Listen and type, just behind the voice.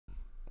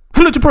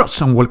Hello to pros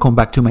and welcome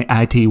back to my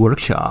IT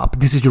workshop.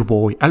 This is your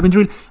boy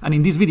Alvendril, and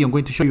in this video I'm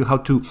going to show you how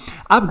to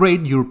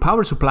upgrade your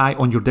power supply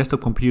on your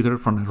desktop computer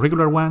from a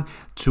regular one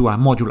to a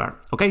modular.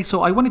 Okay,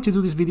 so I wanted to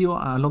do this video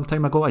a long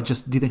time ago. I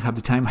just didn't have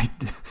the time.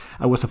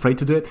 I was afraid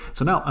to do it.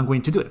 So now I'm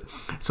going to do it.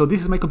 So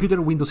this is my computer.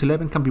 Windows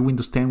 11 can be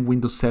Windows 10,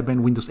 Windows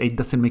 7, Windows 8,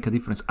 doesn't make a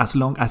difference as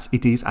long as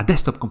it is a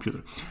desktop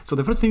computer. So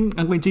the first thing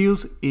I'm going to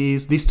use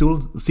is this tool,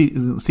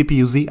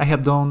 CPU-Z. I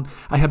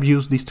have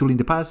used this tool in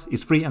the past.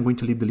 It's free. I'm going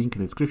to leave the link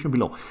in the description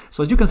below.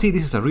 So as you can see,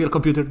 this is a real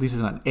computer. This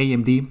is an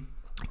AMD.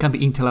 It can be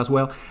Intel as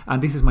well,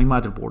 and this is my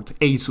motherboard,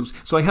 Asus.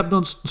 So I have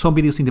done some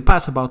videos in the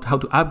past about how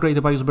to upgrade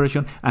the BIOS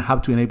version and how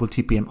to enable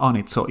TPM on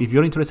it. So if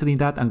you're interested in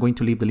that, I'm going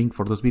to leave the link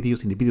for those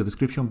videos in the video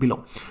description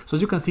below. So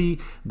as you can see,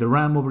 the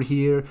RAM over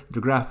here, the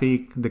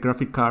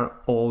graphic card,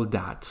 all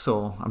that.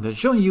 So I'm just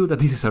showing you that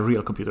this is a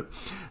real computer.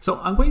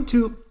 So I'm going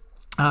to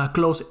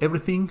close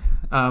everything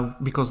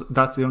because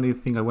that's the only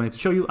thing I wanted to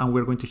show you, and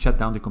we're going to shut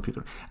down the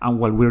computer. And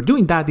while we're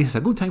doing that, this is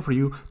a good time for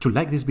you to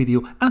like this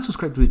video and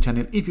subscribe to the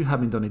channel if you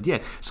haven't done it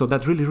yet. So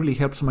that really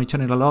helps my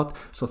channel a lot.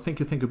 So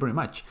thank you very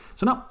much.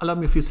 So now allow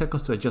me a few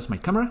seconds to adjust my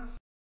camera,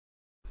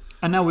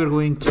 and now we're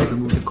going to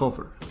remove the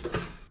cover.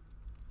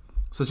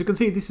 So as you can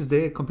see, this is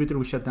the computer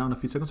we shut down a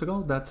few seconds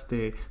ago. That's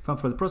the fan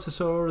for the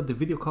processor, the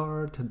video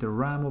card, the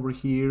RAM over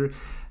here,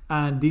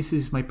 and this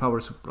is my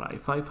power supply,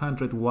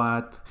 500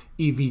 watt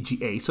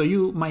EVGA. So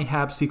you might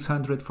have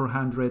 600,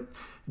 400,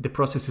 the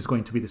process is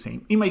going to be the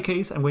same. In my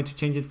case, I'm going to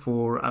change it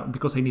for,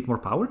 because I need more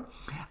power.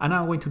 And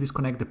now I'm going to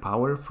disconnect the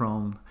power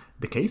from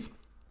the case.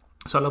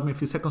 So allow me a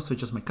few seconds to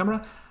adjust my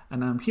camera,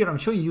 and I'm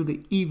showing you the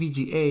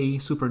EVGA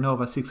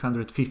Supernova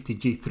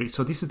 650G3.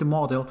 So this is the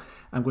model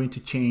I'm going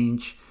to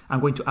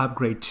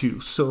upgrade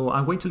to. So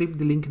I'm going to leave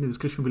the link in the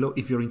description below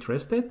if you're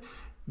interested.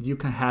 You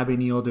can have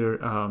any other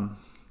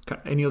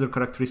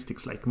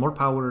characteristics like more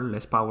power,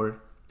 less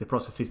power. The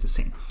process is the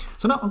same.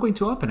 So now I'm going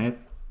to open it,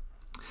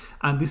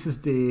 and this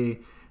is the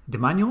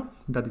manual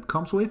that it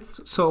comes with.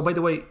 So by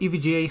the way,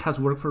 EVGA has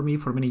worked for me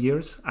for many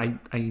years. I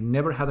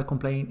never had a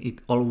complaint.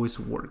 It always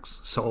works.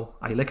 So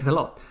I like it a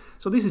lot.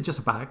 So this is just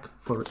a bag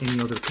for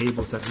any other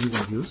cables that you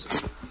want to use.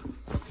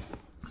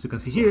 As you can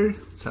see here,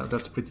 so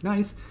that's pretty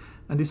nice.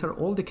 And these are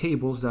all the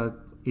cables that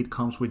it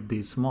comes with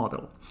this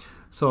model.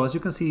 So as you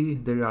can see,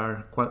 there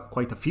are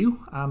quite a few.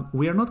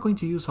 We are not going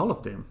to use all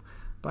of them,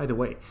 by the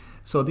way.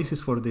 So this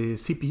is for the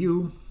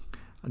CPU.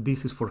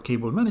 This is for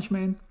cable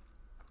management.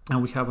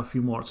 And we have a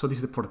few more. So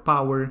this is for the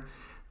power.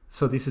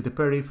 So this is the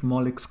Perif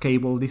Molex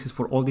cable. This is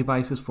for all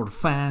devices, for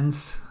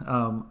fans.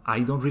 I'm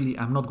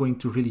not going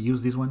to really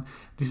use this one.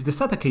 This is the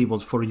SATA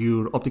cables for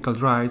your optical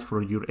drives,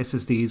 for your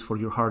SSDs, for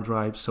your hard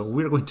drives. So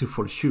we're going to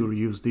for sure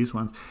use these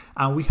ones.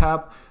 And we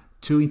have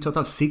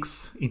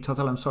six in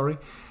total, I'm sorry.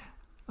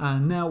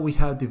 And now we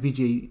have the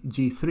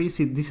VGA-G3.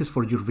 See, this is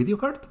for your video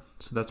card.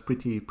 So that's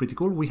pretty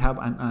cool. We have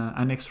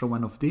an extra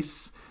one of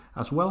this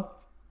as well.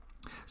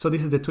 So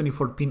this is the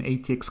 24-pin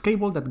ATX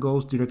cable that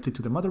goes directly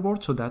to the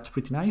motherboard. So that's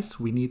pretty nice.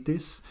 We need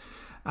this.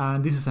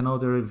 And this is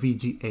another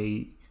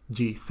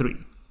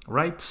VGA-G3,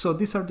 right? So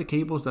these are the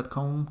cables that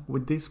come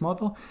with this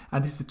model.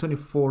 And this is the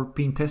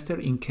 24-pin tester.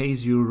 In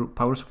case your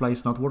power supply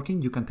is not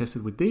working, you can test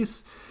it with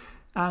this.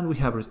 And we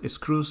have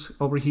screws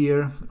over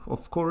here,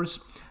 of course.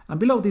 And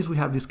below this, we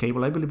have this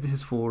cable. I believe this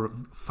is for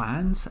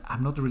fans.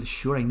 I'm not really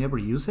sure. I never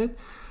use it.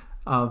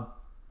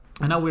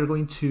 And now we're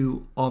going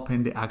to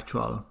open the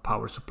actual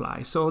power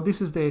supply. So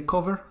this is the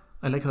cover.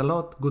 I like it a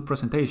lot. Good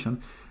presentation.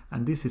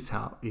 And this is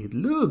how it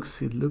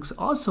looks. It looks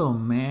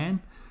awesome,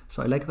 man.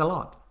 So I like it a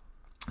lot.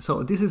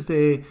 So this is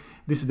the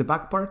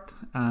back part,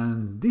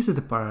 and this is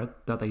the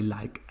part that I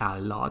like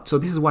a lot. So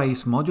this is why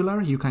it's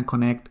modular. You can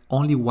connect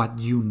only what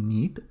you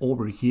need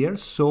over here,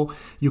 so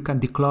you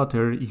can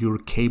declutter your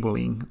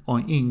cabling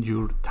in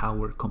your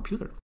tower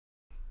computer.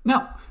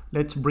 Now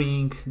let's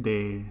bring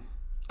the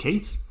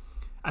case,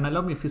 and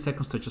allow me a few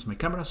seconds to adjust my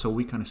camera so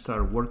we can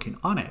start working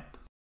on it.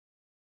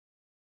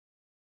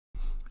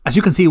 As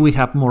you can see, we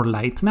have more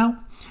light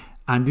now.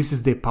 And this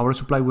is the power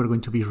supply we're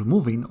going to be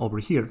removing over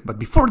here. But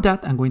before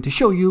that, I'm going to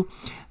show you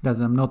that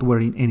I'm not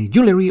wearing any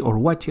jewelry or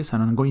watches,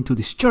 and I'm going to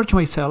discharge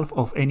myself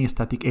of any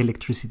static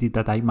electricity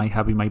that I might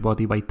have in my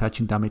body by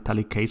touching the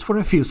metallic case for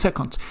a few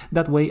seconds.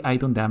 That way I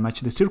don't damage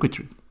the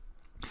circuitry.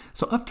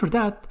 So after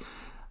that,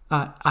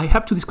 I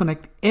have to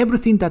disconnect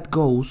everything that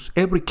goes,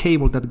 every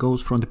cable that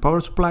goes from the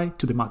power supply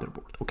to the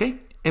motherboard, okay?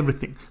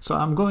 Everything. So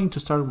I'm going to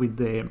start with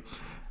the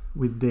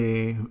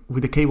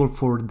cable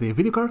for the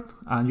video card,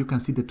 and you can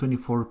see the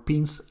 24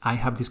 pins I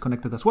have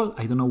disconnected as well.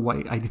 I don't know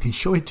why I didn't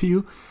show it to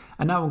you.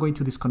 And now I'm going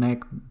to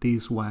disconnect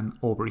this one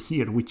over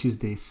here, which is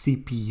the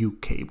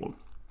CPU cable.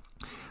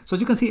 So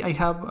as you can see, I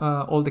have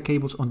all the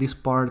cables on this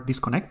part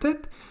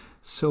disconnected.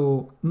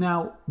 So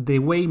now the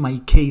way my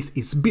case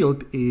is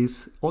built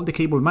is all the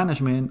cable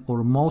management,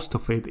 or most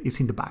of it, is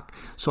in the back.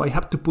 So I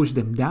have to push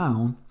them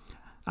down.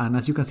 And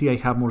as you can see, I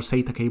have more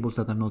SATA cables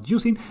that I'm not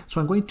using. So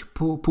I'm going to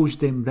push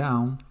them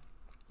down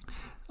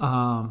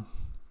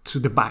to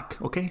the back.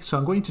 Okay, so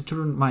I'm going to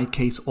turn my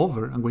case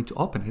over. I'm going to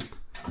open it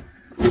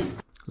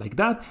like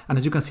that. And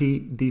as you can see,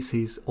 this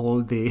is all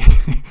the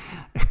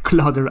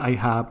clutter I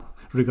have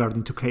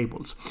regarding to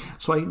cables.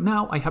 So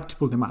now I have to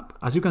pull them up.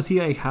 As you can see,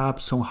 I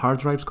have some hard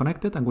drives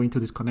connected. I'm going to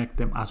disconnect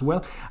them as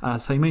well.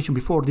 As I mentioned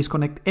before,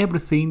 disconnect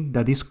everything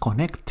that is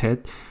connected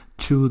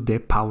to the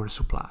power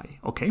supply,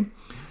 okay?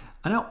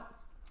 And now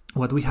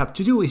what we have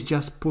to do is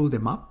just pull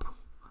them up,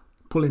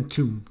 pull them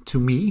to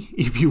me,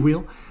 if you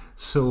will,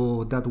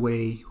 so that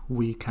way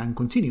we can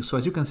continue. So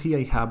as you can see,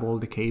 I have all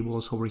the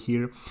cables over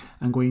here.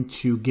 I'm going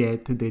to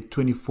get the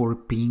 24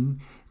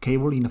 pin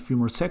cable in a few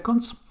more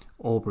seconds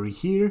over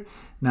here.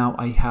 Now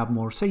I have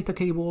more SATA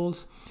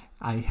cables.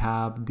 I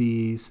have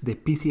the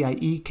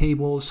PCIe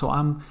cable. So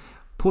I'm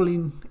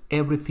pulling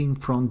everything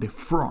from the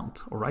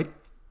front, all right?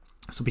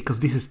 So because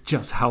this is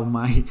just how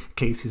my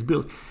case is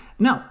built.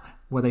 Now,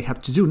 what I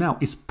have to do now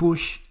is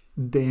push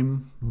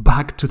them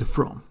back to the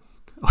front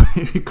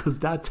because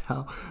that's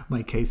how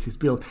my case is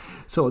built.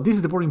 So this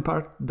is the boring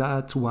part.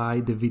 That's why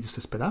the video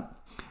is sped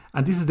up.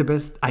 And this is the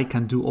best I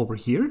can do over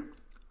here.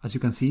 As you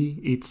can see,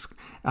 it's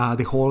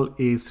the hole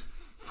is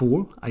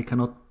full. I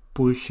cannot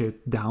push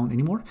it down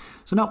anymore.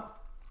 So now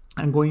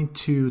I'm going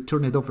to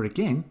turn it over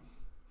again.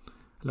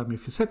 Allow me a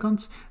few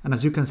seconds. And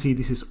as you can see,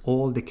 this is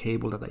all the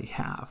cable that I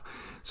have.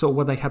 So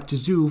what I have to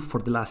do for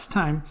the last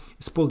time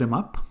is pull them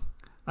up,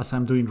 as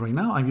I'm doing right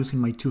now. I'm using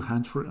my two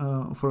hands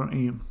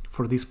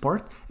for this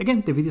part.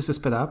 Again, the video is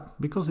sped up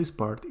because this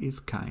part is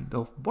kind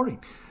of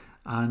boring.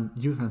 And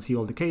you can see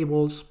all the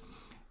cables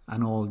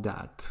and all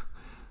that.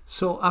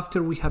 So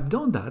after we have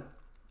done that,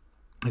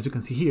 as you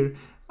can see here,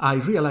 I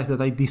realized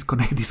that I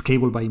disconnected this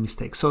cable by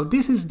mistake. So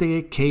this is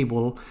the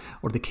cable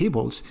or the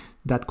cables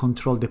that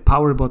control the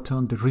power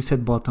button, the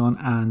reset button,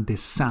 and the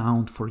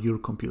sound for your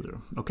computer.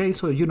 Okay,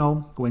 so you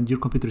know when your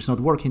computer is not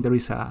working, there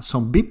is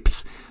some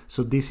beeps.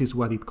 So this is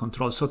what it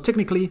controls. So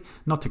technically,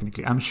 not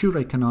technically, I'm sure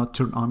I cannot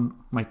turn on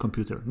my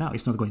computer. Now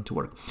it's not going to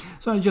work.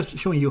 So I'm just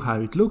showing you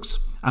how it looks.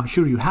 I'm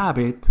sure you have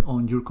it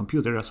on your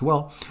computer as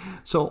well.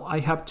 So I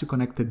have to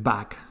connect it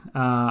back.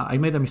 I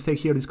made a mistake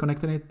here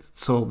disconnecting it.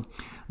 So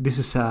this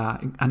is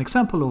an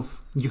example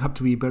of you have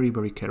to be very,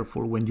 very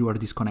careful when you are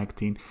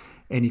disconnecting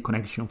any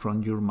connection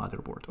from your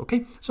motherboard.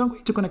 Okay, so I'm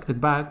going to connect it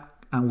back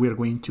and we're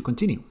going to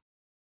continue.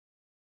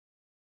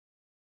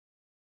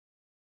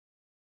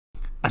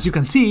 As you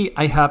can see,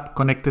 I have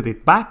connected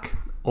it back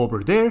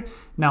over there.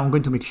 Now I'm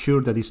going to make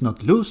sure that it's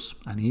not loose,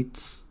 and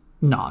it's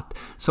not.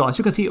 So as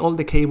you can see, all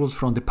the cables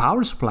from the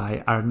power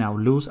supply are now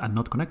loose and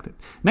not connected.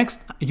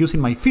 Next, using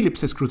my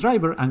Phillips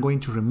screwdriver, I'm going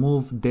to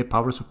remove the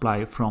power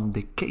supply from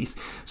the case.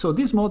 So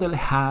this model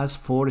has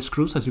 4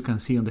 screws, as you can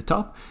see on the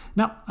top.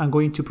 Now I'm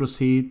going to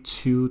proceed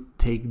to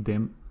take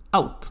them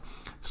out.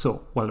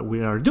 So while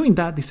we are doing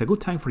that, this is a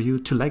good time for you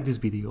to like this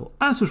video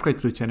and subscribe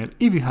to the channel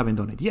if you haven't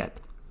done it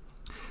yet.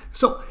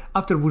 So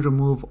after we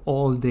remove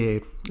all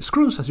the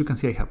screws, as you can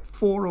see, I have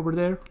 4 over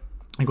there.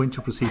 I'm going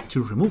to proceed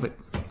to remove it.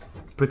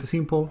 Pretty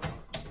simple,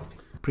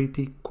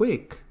 pretty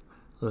quick,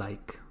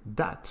 like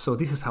that. So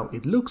this is how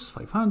it looks,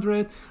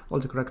 500, all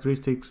the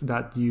characteristics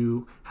that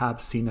you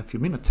have seen a few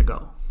minutes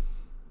ago.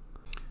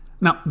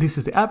 Now, this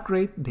is the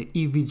upgrade, the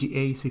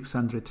EVGA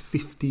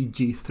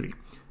 650G3,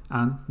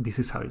 and this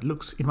is how it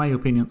looks. In my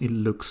opinion, it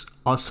looks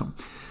awesome.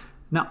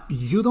 Now,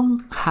 you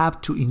don't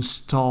have to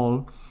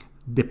install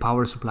the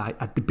power supply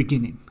at the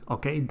beginning,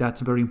 okay?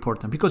 That's very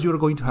important because you're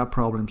going to have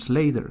problems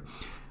later.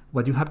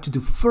 What you have to do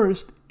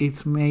first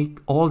is make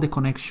all the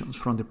connections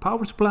from the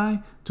power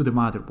supply to the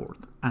motherboard.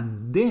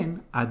 And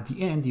then at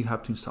the end, you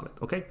have to install it,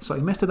 okay? So I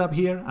messed it up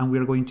here and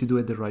we're going to do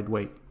it the right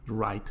way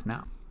right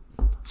now.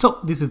 So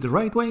this is the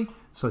right way.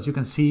 So as you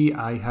can see,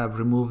 I have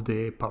removed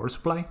the power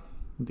supply,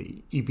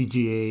 the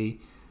EVGA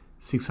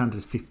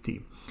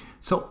 650.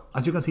 So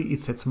as you can see, it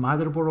says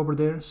motherboard over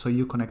there. So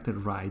you connect it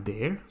right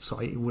there.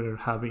 So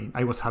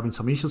I was having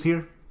some issues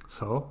here.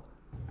 So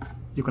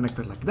you connect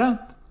it like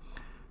that.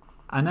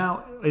 And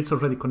now it's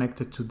already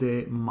connected to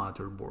the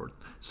motherboard.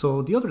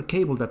 So the other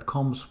cable that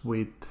comes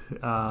with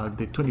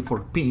the 24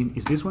 pin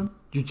is this one.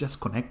 You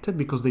just connect it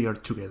because they are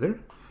together.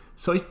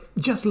 So it's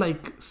just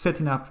like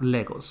setting up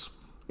Legos.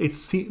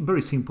 It's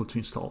very simple to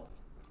install.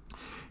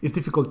 It's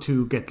difficult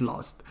to get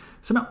lost.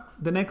 So now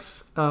the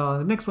next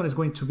one is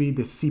going to be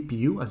the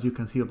CPU. As you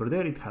can see over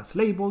there, it has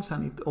labels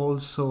and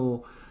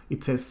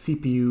it says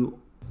CPU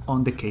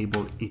on the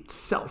cable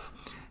itself.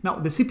 Now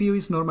the CPU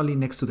is normally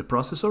next to the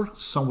processor,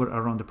 somewhere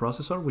around the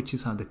processor, which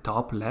is on the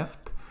top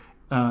left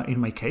in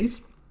my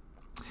case.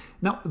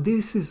 Now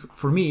this is,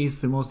 for me,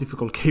 is the most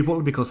difficult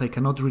cable because I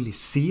cannot really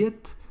see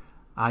it.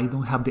 I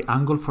don't have the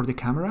angle for the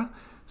camera.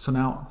 So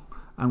now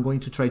I'm going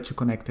to try to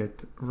connect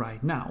it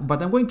right now,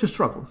 but I'm going to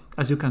struggle.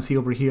 As you can see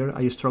over here,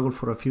 I struggled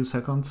for a few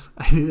seconds.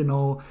 I didn't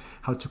know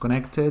how to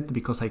connect it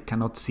because I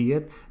cannot see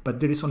it, but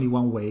there is only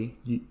one way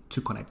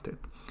to connect it.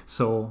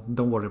 So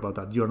don't worry about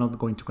that. You're not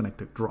going to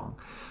connect it wrong.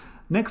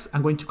 Next,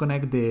 I'm going to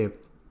connect the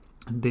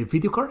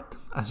video card.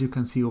 As you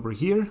can see over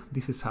here,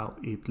 this is how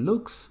it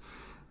looks.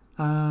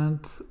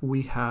 And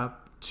we have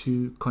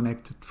to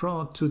connect it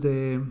to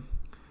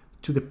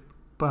the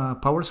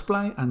power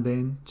supply and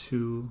then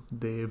to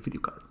the video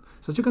card.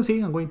 So as you can see,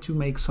 I'm going to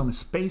make some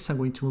space. I'm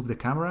going to move the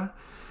camera.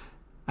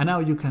 And now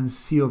you can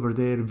see over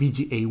there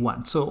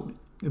VGA1. So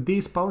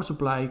this power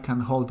supply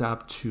can hold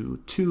up to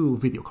 2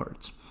 video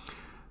cards.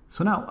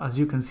 So now, as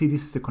you can see,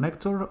 this is the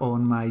connector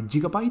on my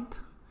Gigabyte.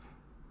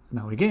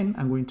 Now again,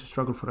 I'm going to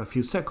struggle for a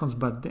few seconds,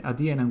 but at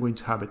the end I'm going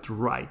to have it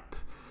right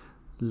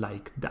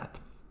like that.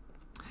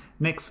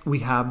 Next, we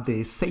have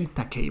the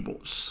SATA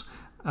cables.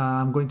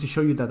 I'm going to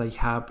show you that I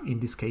have, in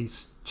this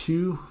case,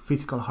 2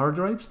 physical hard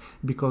drives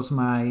because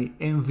my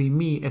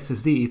NVMe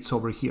SSD it's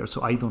over here,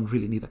 so I don't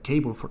really need a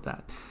cable for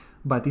that.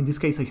 But in this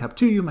case, I have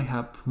 2. You might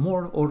have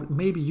more, or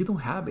maybe you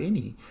don't have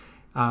any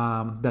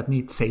that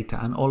need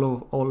SATA, and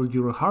all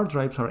your hard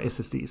drives are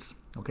SSDs,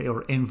 okay,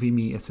 or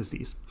NVMe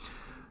SSDs.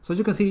 So as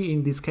you can see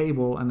in this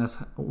cable, and as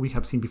we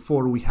have seen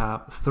before, we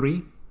have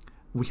 3.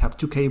 We have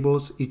 2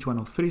 cables, each one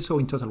of 3, so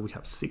in total we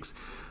have 6.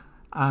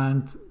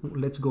 And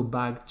let's go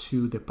back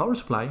to the power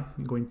supply.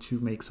 I'm going to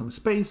make some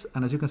space,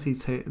 and as you can see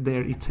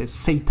there it says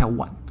SATA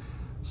 1.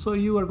 So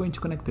you are going to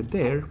connect it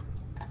there,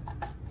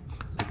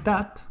 like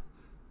that,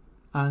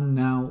 and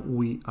now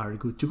we are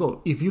good to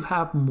go. If you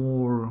have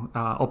more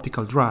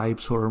optical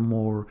drives or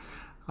more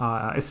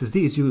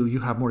SSDs, you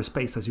have more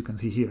space, as you can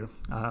see here.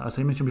 As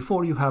I mentioned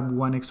before, you have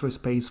 1 extra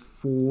space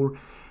for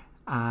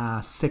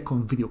a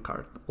second video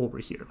card over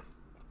here.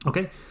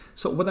 Okay,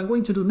 so what I'm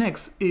going to do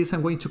next is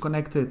I'm going to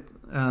connect it,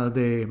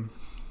 the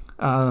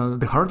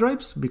hard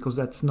drives, because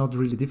that's not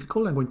really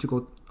difficult. I'm going to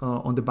go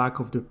on the back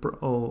of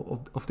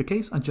the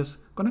case and just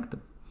connect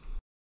them.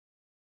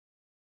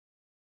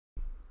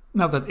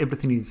 Now that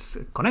everything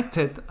is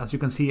connected, as you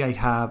can see, I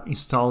have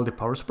installed the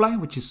power supply,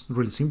 which is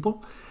really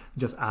simple.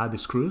 Just add the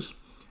screws.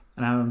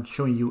 And I'm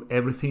showing you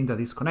everything that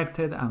is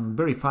connected. I'm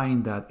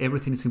verifying that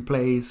everything is in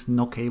place,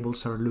 no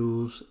cables are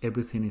loose,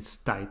 everything is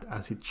tight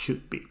as it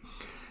should be.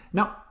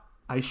 Now,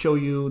 I show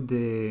you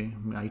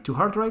my 2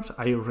 hard drives.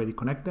 I already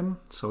connect them,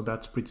 so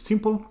that's pretty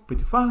simple,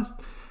 pretty fast.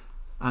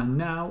 And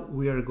now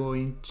I'm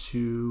going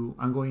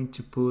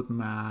to put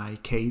my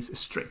case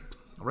straight,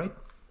 all right?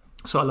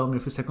 So allow me a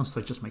few seconds to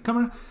adjust my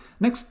camera.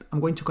 Next, I'm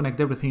going to connect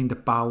everything, the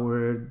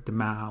power, the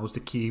mouse, the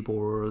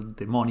keyboard,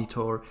 the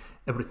monitor,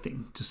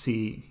 everything, to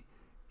see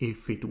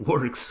if it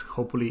works.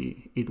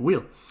 Hopefully it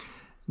will.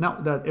 Now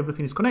that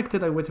everything is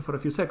connected, I waited for a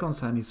few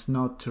seconds and it's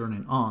not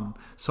turning on.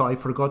 So I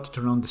forgot to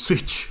turn on the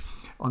switch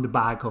on the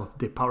back of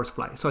the power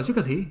supply. So as you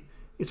can see,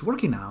 it's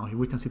working now.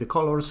 We can see the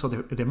colors, so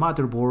the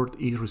motherboard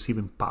is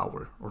receiving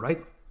power, all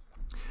right?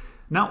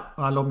 Now,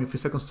 allow me a few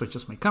seconds to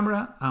adjust my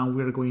camera, and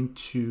we're going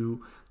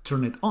to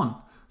turn it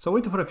on. So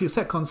wait for a few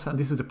seconds, and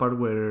this is the part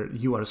where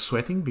you are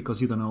sweating because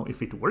you don't know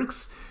if it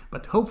works,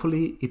 but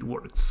hopefully it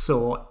works.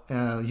 So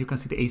you can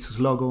see the Asus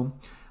logo.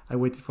 I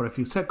waited for a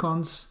few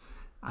seconds,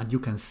 and you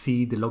can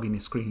see the login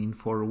screen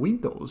for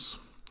Windows.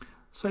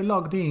 So I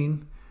logged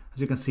in. As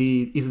you can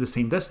see, it's the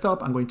same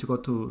desktop. I'm going to go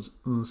to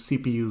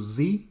CPU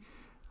Z,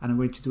 and I'm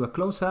going to do a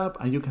close-up,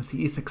 and you can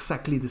see it's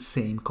exactly the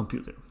same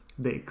computer,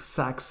 the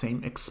exact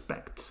same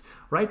specs,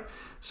 right?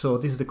 So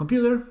this is the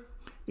computer.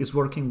 It's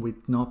working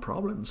with no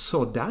problem.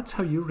 So that's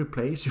how you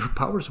replace your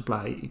power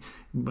supply,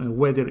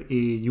 whether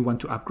you want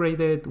to upgrade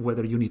it,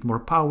 whether you need more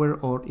power,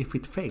 or if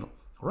it failed.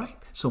 All right,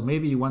 so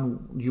maybe you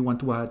want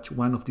to watch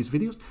one of these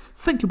videos.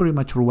 Thank you very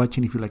much for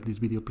watching. If you like this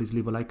video, please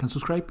leave a like and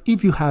subscribe.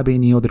 If you have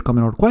any other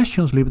comment or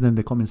questions, leave them in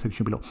the comment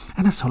section below.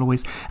 And as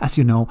always, as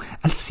you know,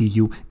 I'll see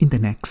you in the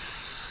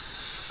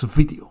next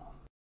video.